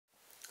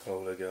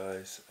Hola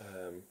guys,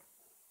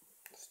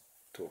 let's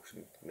talk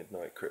some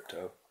midnight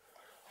crypto.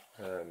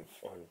 I'm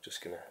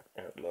just going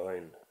to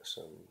outline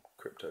some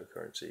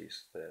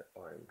cryptocurrencies that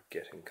I'm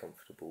getting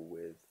comfortable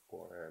with,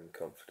 or I am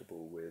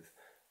comfortable with,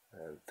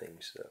 and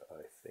things that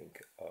I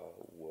think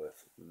are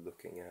worth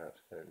looking at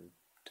and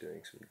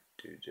doing some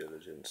due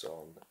diligence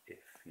on if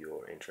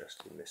you're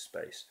interested in this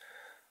space,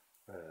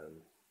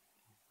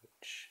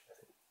 which I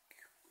think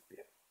would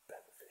be a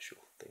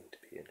beneficial thing to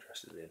be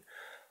interested in.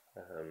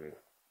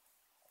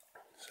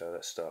 So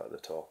let's start at the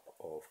top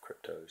of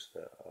cryptos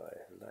that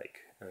I like.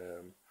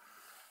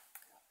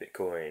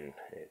 Bitcoin,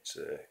 it's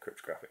a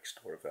cryptographic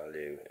store of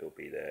value. It'll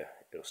be there.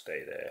 It'll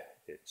stay there.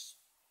 It's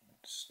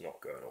not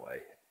going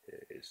away.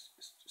 It's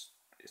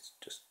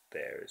just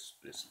there.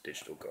 It's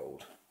digital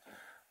gold.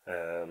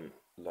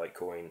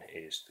 Litecoin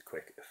is the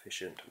quick,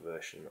 efficient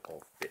version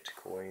of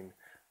Bitcoin,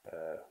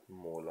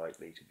 more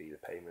likely to be the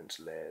payments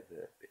layer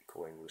that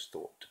Bitcoin was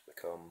thought to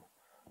become,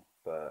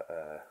 but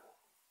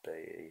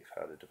they've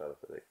had a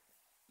developer that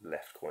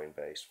left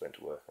Coinbase, went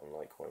to work on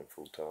Litecoin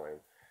full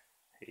time.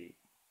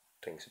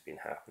 Things have been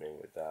happening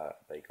with that.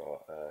 They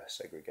got a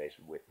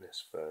segregated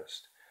witness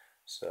first,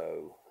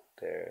 so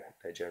they're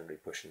generally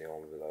pushing the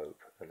envelope,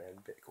 and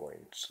then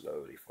Bitcoin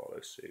slowly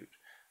follows suit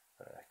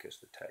because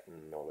the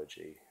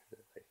technology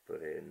that they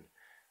put in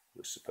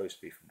was supposed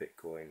to be for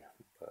Bitcoin,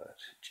 but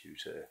due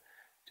to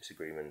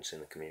disagreements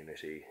in the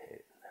community,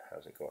 it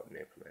hasn't gotten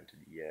implemented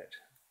yet.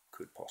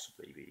 Could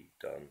possibly be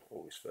done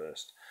August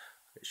 1st.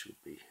 It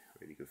should be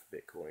really good for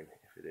Bitcoin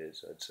if it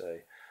is, I'd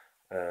say.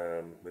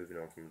 Moving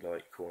on from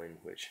Litecoin,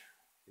 which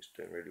is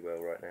doing really well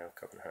right now,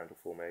 cup and handle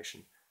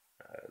formation.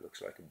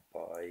 Looks like a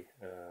buy.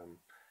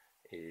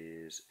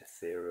 Is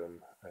Ethereum,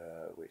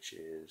 which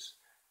is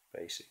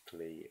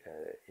basically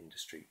an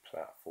industry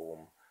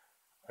platform.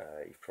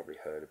 You've probably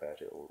heard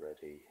about it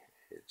already.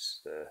 It's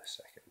the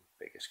second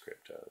biggest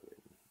crypto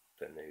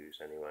in the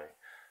news anyway.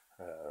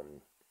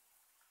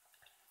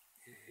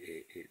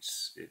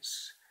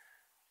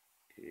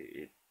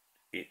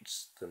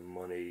 It's the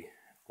money,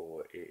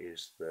 or it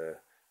is the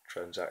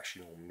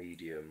transactional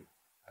medium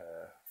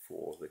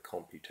for the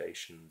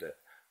computation that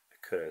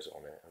occurs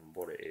on it. And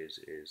what it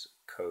is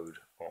code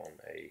on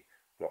a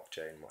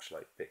blockchain, much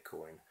like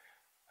Bitcoin,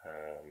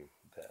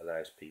 that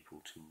allows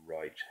people to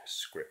write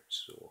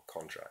scripts or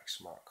contracts,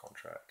 smart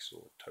contracts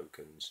or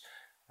tokens,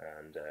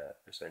 and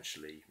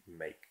essentially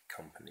make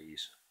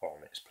companies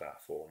on its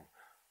platform,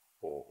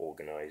 or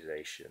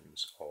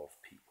organizations of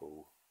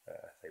people.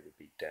 They would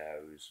be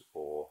DAOs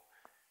or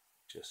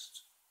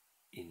just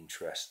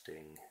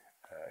interesting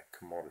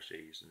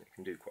commodities, and it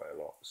can do quite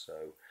a lot.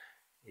 So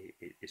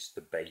it's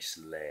the base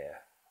layer.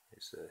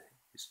 It's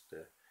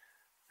the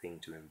thing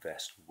to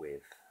invest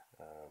with,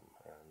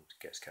 and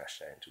gets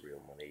cashed out into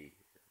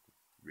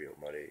real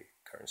money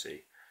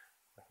currency,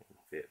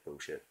 fiat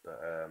bullshit.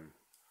 But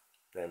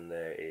then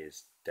there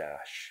is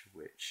Dash,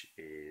 which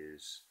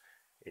is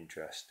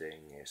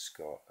interesting. It's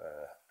got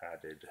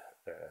added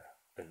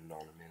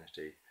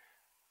anonymity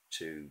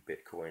to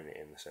Bitcoin,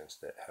 in the sense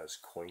that it has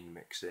coin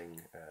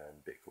mixing,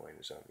 and Bitcoin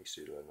is only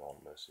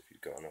pseudo-anonymous. If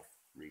you've got enough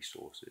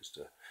resources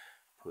to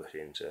put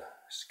into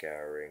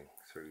scouring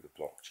through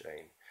the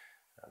blockchain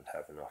and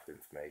have enough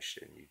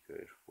information, you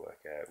could work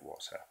out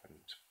what's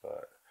happened.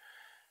 But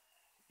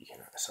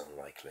it's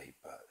unlikely,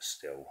 but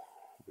still,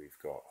 we've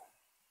got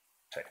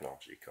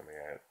technology coming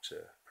out to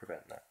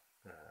prevent that,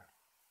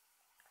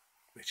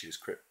 which is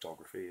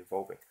cryptography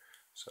evolving.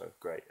 So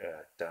great.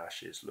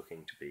 Dash is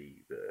looking to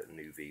be the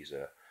new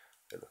Visa.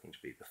 They're looking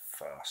to be the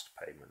fast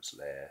payments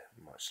layer,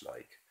 much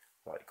like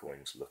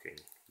Litecoin's looking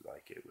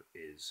like it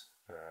is.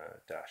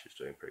 Dash is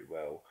doing pretty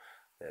well.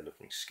 They're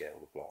looking to scale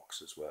the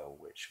blocks as well,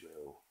 which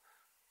will,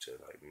 to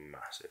like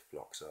massive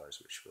block size,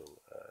 which will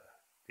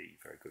be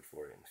very good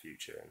for it in the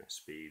future, and its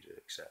speed,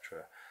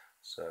 etc.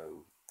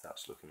 So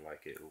that's looking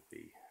like it will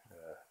be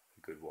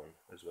a good one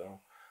as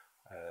well.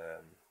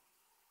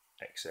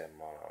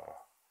 XMR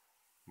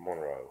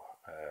Monero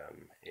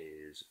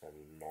is an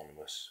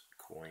anonymous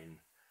coin.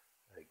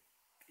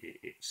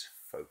 It's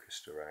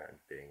focused around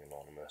being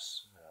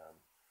anonymous,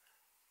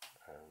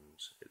 and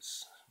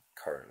it's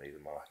currently the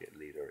market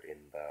leader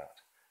in that.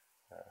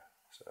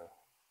 So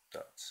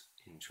that's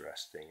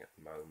interesting at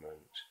the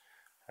moment.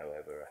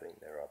 However, I think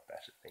there are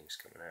better things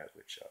coming out,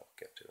 which I'll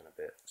get to in a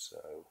bit.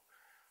 So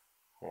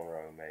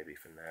Monero maybe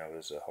for now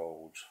as a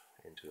hold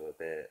into a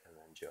bit and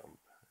then jump.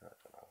 I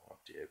don't know,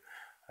 up to you.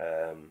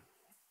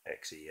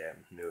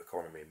 XEM, New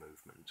Economy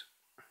Movement.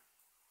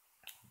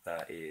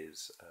 That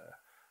is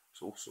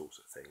it's all sorts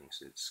of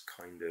things. It's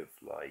kind of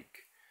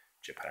like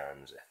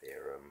Japan's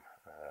Ethereum.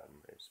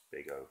 It's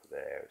big over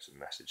there. It's a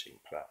messaging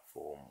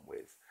platform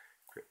with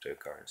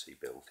cryptocurrency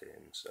built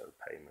in, so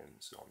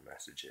payments on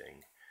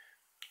messaging,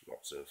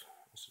 lots of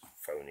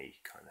phony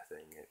kind of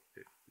thing.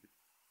 It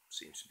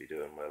seems to be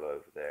doing well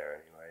over there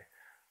anyway.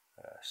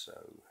 So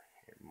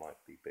it might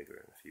be bigger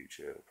in the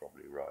future. It'll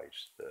probably ride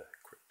the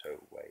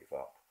crypto wave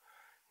up.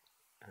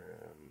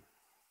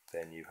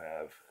 Then you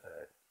have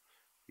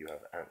You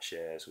have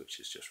AntShares, which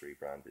is just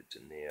rebranded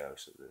to Neo,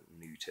 so the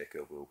new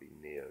ticker will be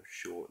Neo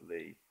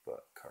shortly,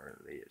 but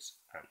currently it's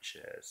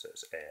AntShares, so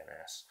it's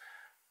ANS.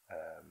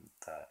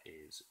 That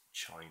is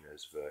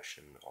China's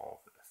version of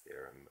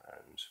Ethereum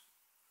and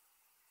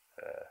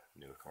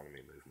New Economy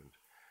movement.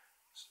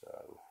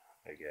 So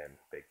again,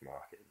 big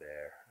market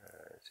there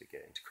to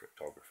get into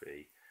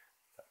cryptography.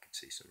 That could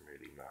see some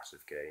really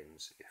massive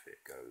gains if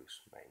it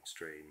goes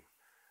mainstream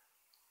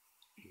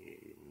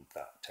in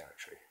that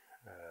territory.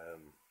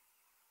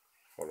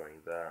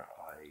 Following that,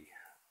 I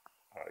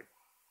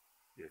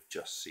have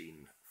just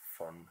seen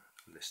Fun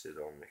listed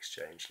on an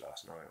exchange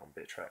last night on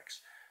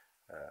Bittrex.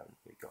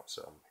 We got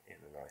some in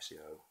an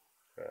ICO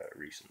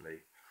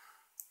recently.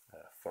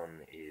 Fun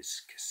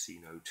is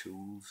casino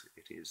tools.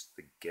 It is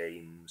the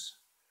games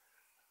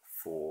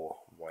for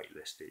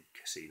whitelisted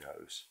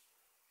casinos.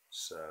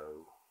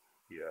 So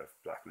you have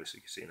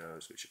blacklisted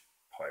casinos, which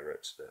are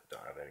pirates that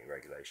don't have any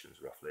regulations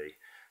roughly.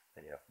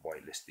 Then you have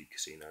whitelisted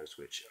casinos,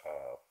 which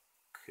are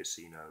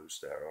casinos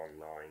that are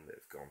online that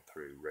have gone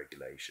through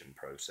regulation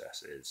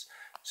processes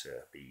to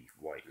be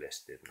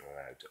whitelisted and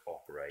allowed to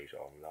operate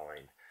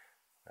online.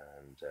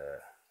 And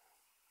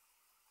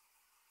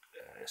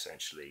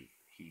essentially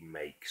he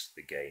makes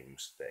the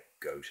games that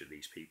go to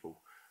these people.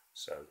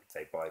 So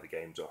they buy the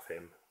games off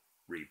him,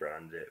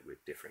 rebrand it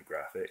with different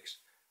graphics,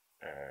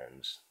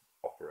 and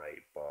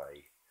operate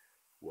by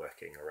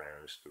working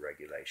around the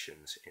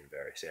regulations in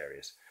various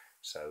areas.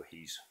 So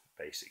he's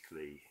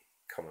basically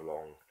come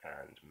along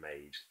and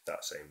made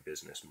that same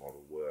business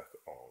model work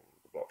on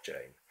the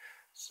blockchain.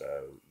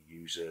 So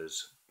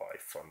users buy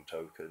fun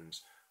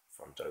tokens.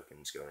 Fun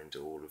tokens go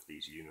into all of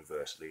these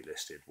universally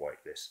listed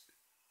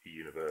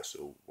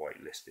universal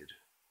whitelisted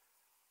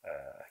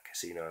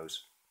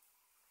casinos.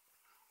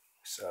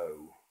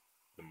 So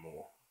the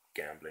more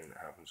gambling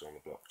that happens on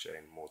the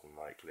blockchain, more than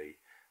likely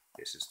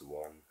this is the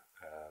one,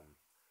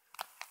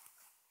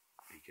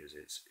 because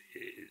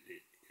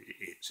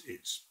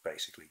it's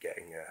basically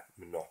getting a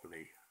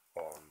monopoly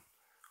on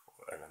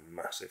and a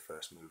massive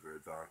first mover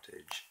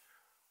advantage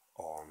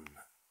on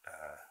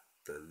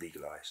the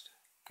legalized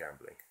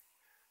gambling.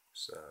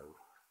 So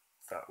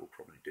that will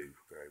probably do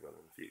very well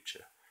in the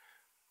future.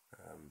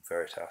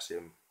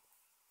 Veritasium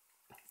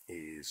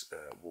is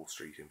a Wall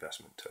Street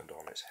investment turned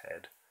on its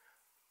head.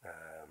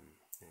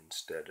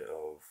 Instead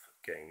of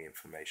getting the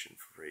information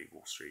for free,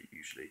 Wall Street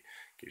usually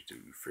gives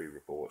you free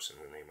reports and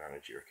then they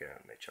manage your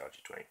account and they charge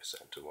you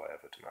 20% or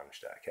whatever to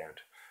manage that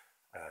account.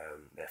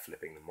 They're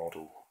flipping the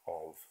model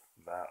of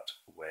that,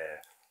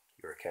 where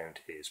your account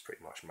is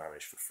pretty much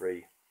managed for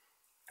free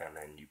and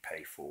then you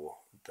pay for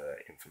the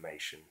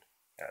information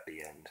at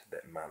the end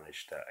that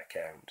manage that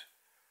account.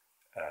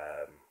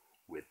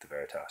 With the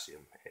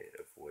Veritasium, it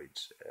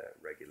avoids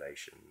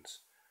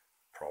regulations,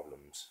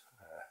 problems.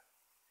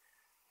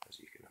 As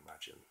you can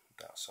imagine,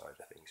 that side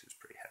of things is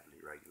pretty heavily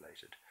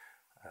regulated.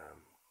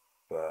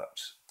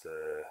 But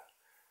the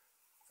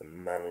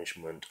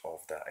management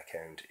of that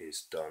account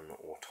is done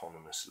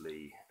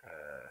autonomously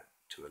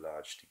to a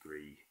large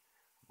degree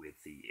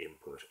with the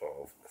input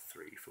of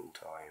 3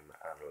 full-time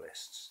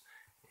analysts.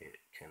 It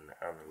can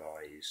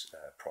analyse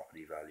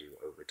property value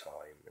over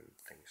time and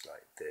things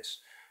like this.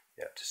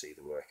 You have to see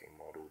the working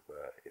model,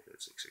 but if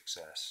it's a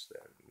success,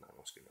 then that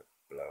one's going to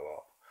blow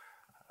up.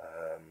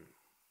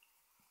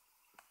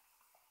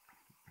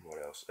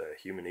 What else?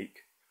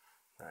 Humanique,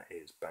 that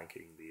is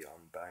banking the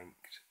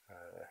unbanked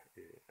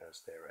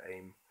as their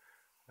aim.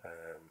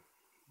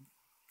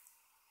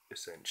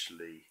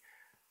 Essentially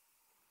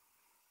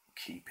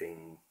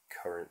keeping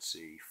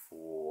currency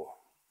for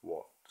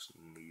what's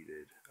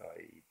needed,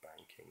 i.e.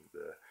 banking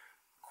the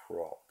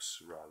crops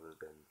rather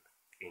than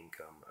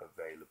income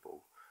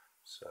available.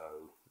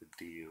 So the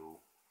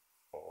deal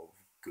of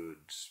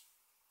goods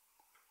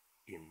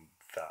in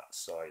that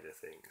side of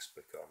things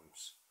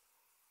becomes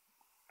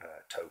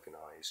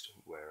tokenized,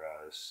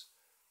 whereas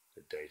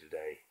the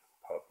day-to-day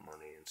pub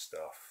money and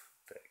stuff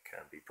that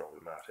can be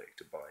problematic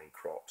to buying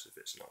crops if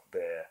it's not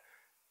there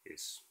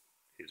is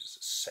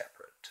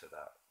separate to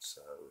that.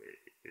 So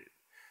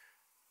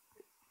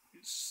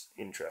it's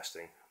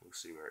interesting. We'll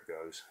see where it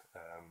goes.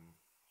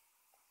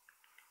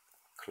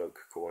 CLOAK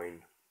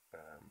coin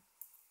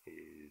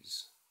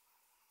is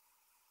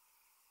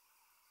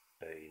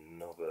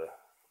another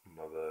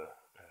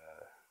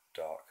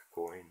dark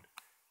coin.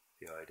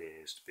 The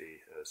idea is to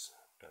be as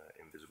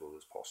invisible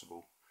as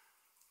possible.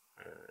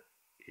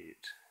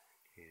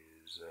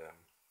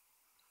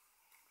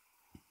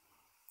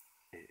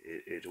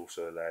 It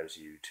also allows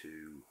you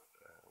to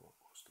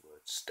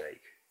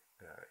stake.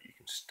 You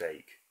can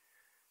stake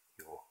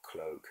your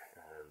CLOAK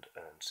and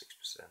earn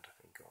 6%, I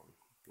think, on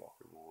block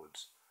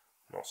rewards.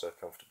 Not so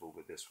comfortable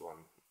with this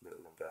one,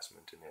 little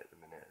investment in it at the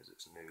minute as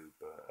it's new,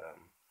 but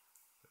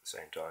at the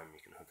same time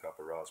you can hook up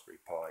a Raspberry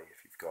Pi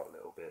if you've got a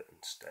little bit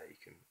and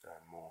stake and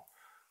earn more.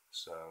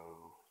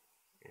 So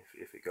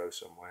if it goes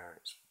somewhere,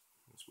 it's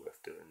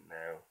worth doing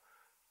now.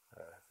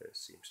 There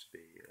seems to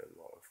be a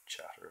lot of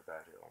chatter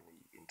about it on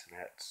the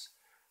internets.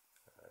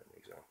 An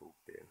example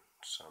being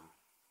some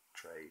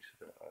trade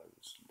that I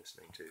was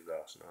listening to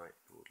last night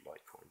called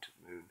Litecoin to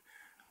the Moon,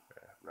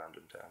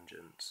 Random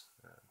Tangents,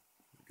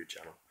 good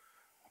channel,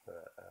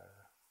 but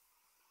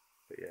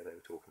yeah, they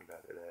were talking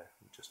about it there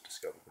and just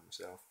discovered them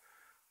myself,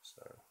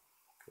 so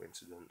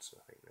coincidence. I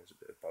think there's a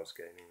bit of buzz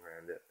gaming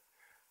around it.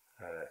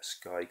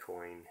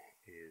 Skycoin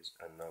is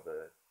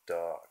another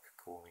dark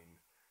coin,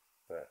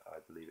 but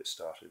I believe it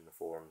started in the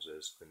forums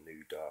as the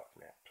new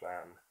darknet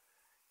plan.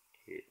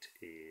 It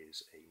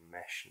is a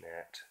mesh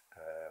net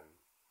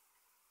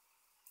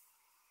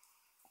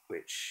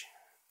which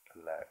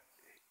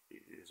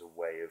is a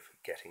way of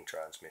getting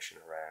transmission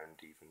around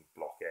even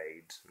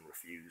blockades and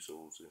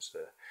refusals.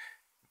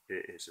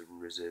 It is a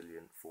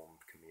resilient form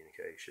of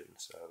communication,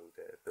 so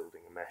they're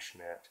building a mesh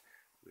net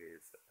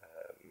with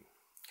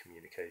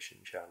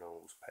communication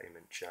channels,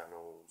 payment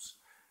channels,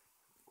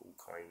 all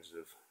kinds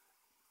of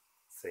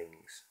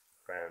things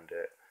around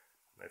it.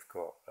 They've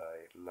got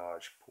a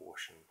large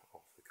portion of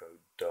the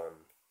code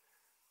done.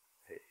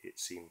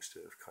 It seems to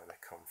have kind of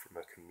come from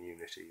a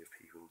community of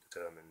people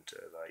determined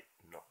to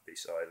not be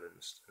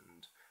silenced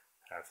and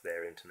have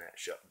their internet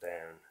shut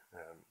down.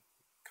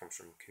 Comes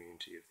from a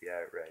community of the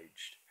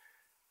outraged,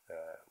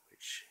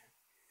 which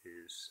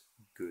is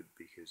good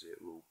because it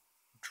will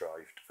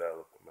drive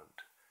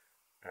development,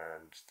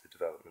 and the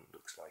development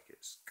looks like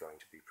it's going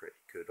to be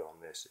pretty good on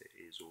this. It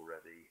is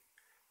already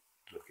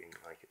looking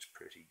like it's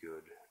pretty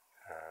good,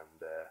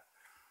 and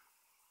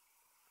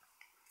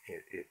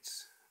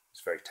it's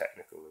very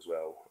technical as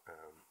well,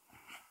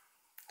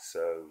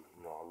 so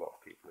not a lot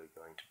of people are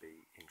going to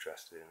be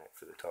interested in it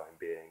for the time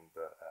being,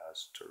 but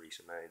as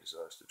Theresa May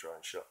decides to try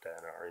and shut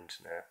down our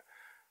internet,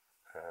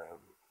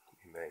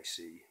 we may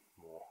see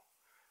more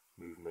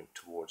movement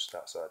towards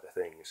that side of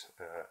things.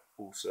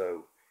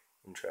 Also,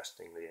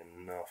 interestingly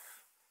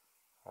enough,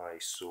 I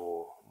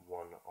saw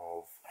one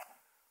of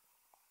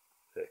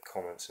the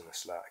comments in the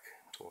Slack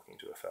talking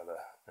to a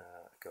fella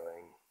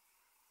going,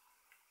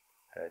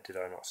 did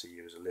I not see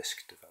you as a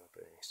Lisk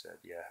developer? And he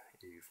said, yeah,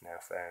 you've now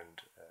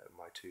found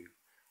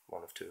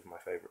one of two of my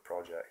favourite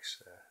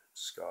projects,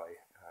 Sky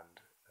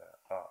and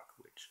Arc,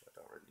 which I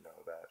don't really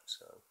know about,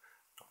 so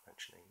not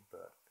mentioning,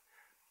 but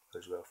it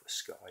goes well for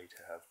Sky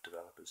to have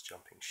developers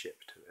jumping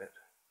ship to it.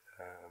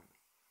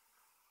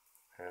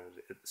 And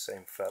the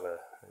same fella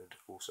had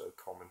also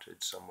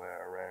commented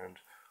somewhere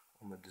around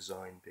on the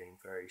design being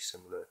very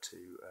similar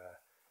to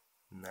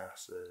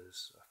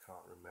NASA's, I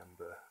can't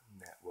remember,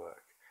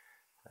 network,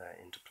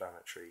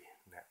 interplanetary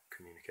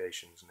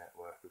communications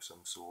network of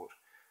some sort.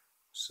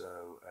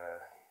 So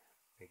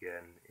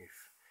again,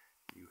 if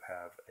you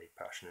have a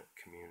passionate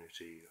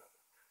community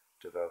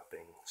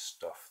developing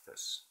stuff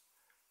that's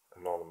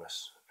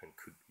anonymous and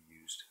could be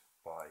used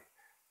by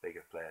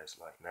bigger players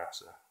like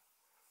NASA,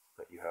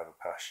 but you have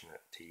a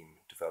passionate team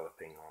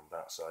developing on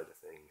that side of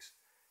things,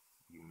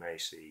 you may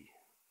see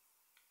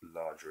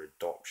larger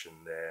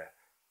adoption there,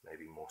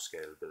 maybe more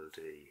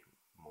scalability,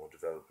 more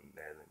development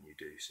there than you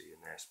do see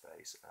in their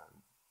space,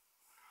 and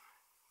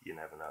you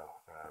never know,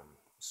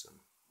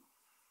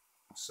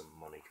 some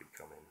money could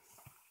come in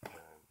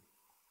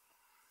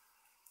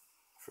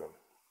from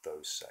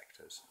those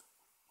sectors.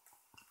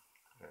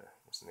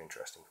 It's an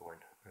interesting coin.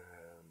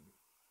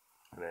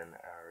 And then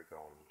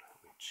Aragon,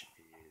 which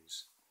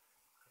is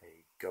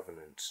a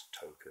governance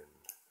token.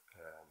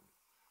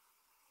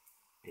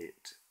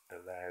 It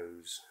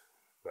allows,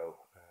 well,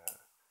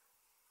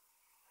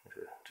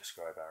 to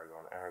describe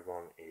Aragon,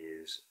 Aragon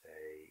is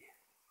a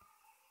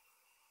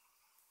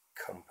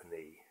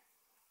company,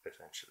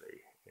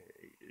 essentially.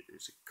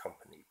 It's a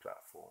company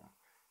platform.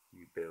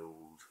 You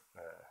build,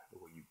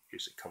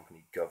 it's a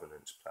company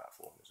governance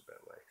platform is a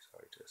better way,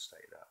 sorry to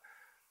state that.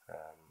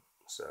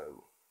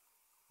 So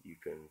you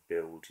can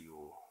build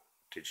your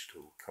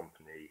digital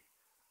company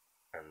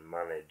and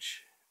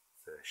manage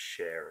the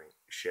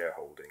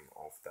shareholding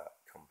of that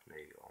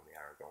company on the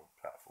Aragon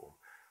platform.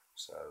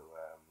 So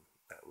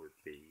that would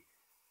be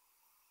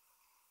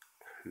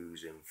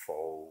who's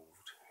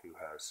involved, who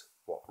has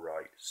what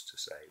rights to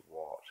say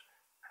what,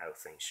 how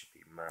things should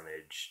be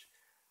managed,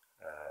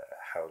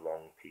 how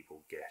long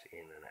people get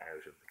in and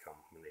out of the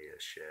company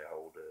as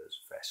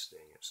shareholders,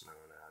 vesting it's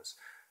known as,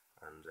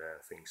 and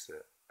things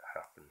that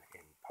happen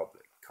in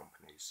public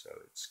companies. So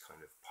it's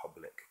kind of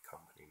public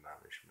company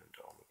management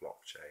on the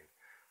blockchain,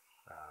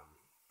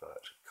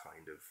 but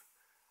kind of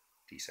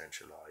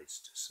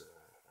decentralized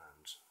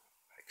and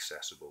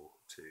accessible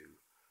to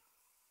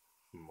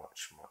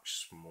much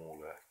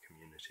smaller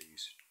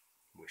communities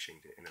wishing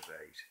to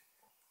innovate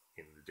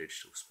in the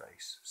digital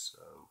space.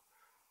 So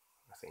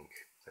I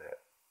think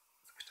that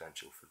the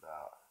potential for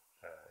that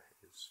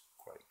is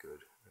quite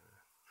good.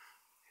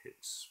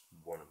 It's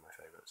one of my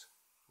favourites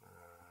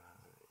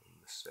in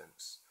the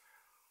sense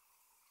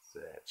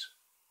that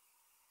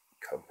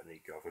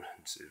company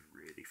governance is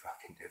really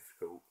fucking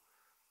difficult,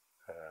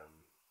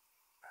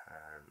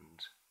 and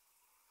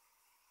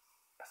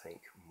I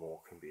think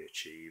more can be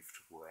achieved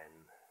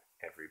when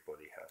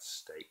everybody has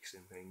stakes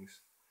in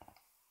things,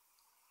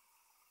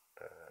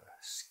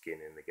 skin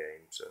in the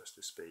game, so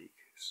to speak.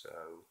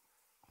 So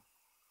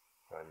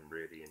I'm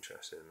really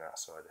interested in that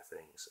side of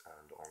things,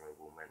 and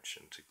honourable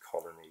mention to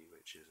Colony,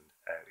 which isn't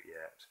out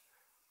yet,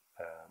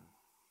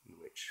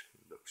 which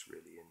looks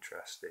really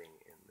interesting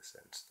in the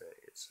sense that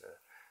it's a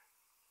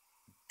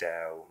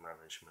DAO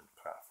management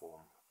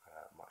platform,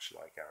 much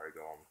like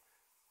Aragon.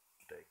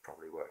 They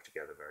probably work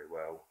together very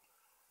well,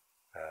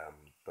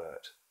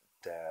 but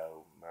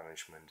DAO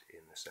management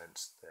in the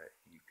sense that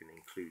you can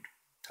include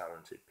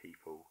talented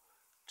people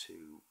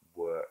to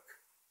work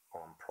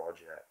on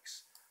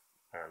projects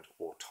and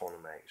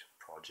automate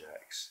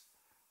projects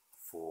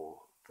for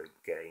the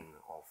gain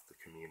of the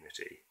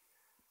community,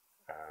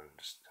 and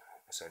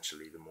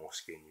essentially the more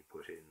skin you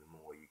put in, the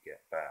more you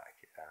get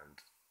back, and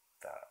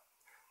that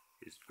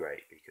is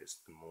great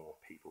because the more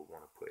people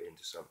want to put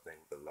into something,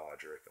 the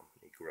larger a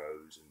company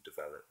grows and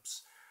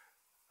develops,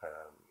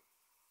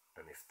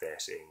 and if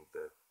they're seeing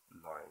the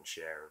lion's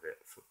share of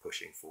it for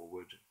pushing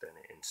forward, then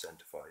it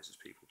incentivizes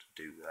people to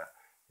do that.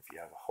 If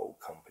you have a whole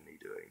company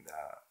doing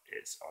that,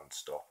 it's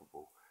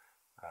unstoppable.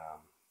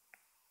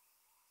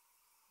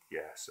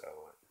 Yeah, so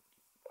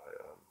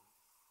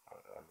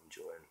I'm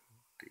enjoying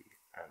the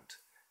ant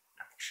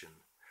action.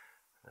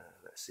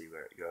 Let's see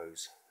where it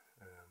goes.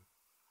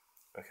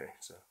 Okay,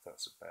 so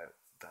that's about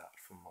that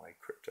for my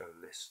crypto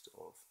list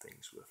of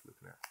things worth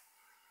looking at.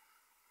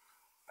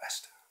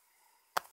 Best.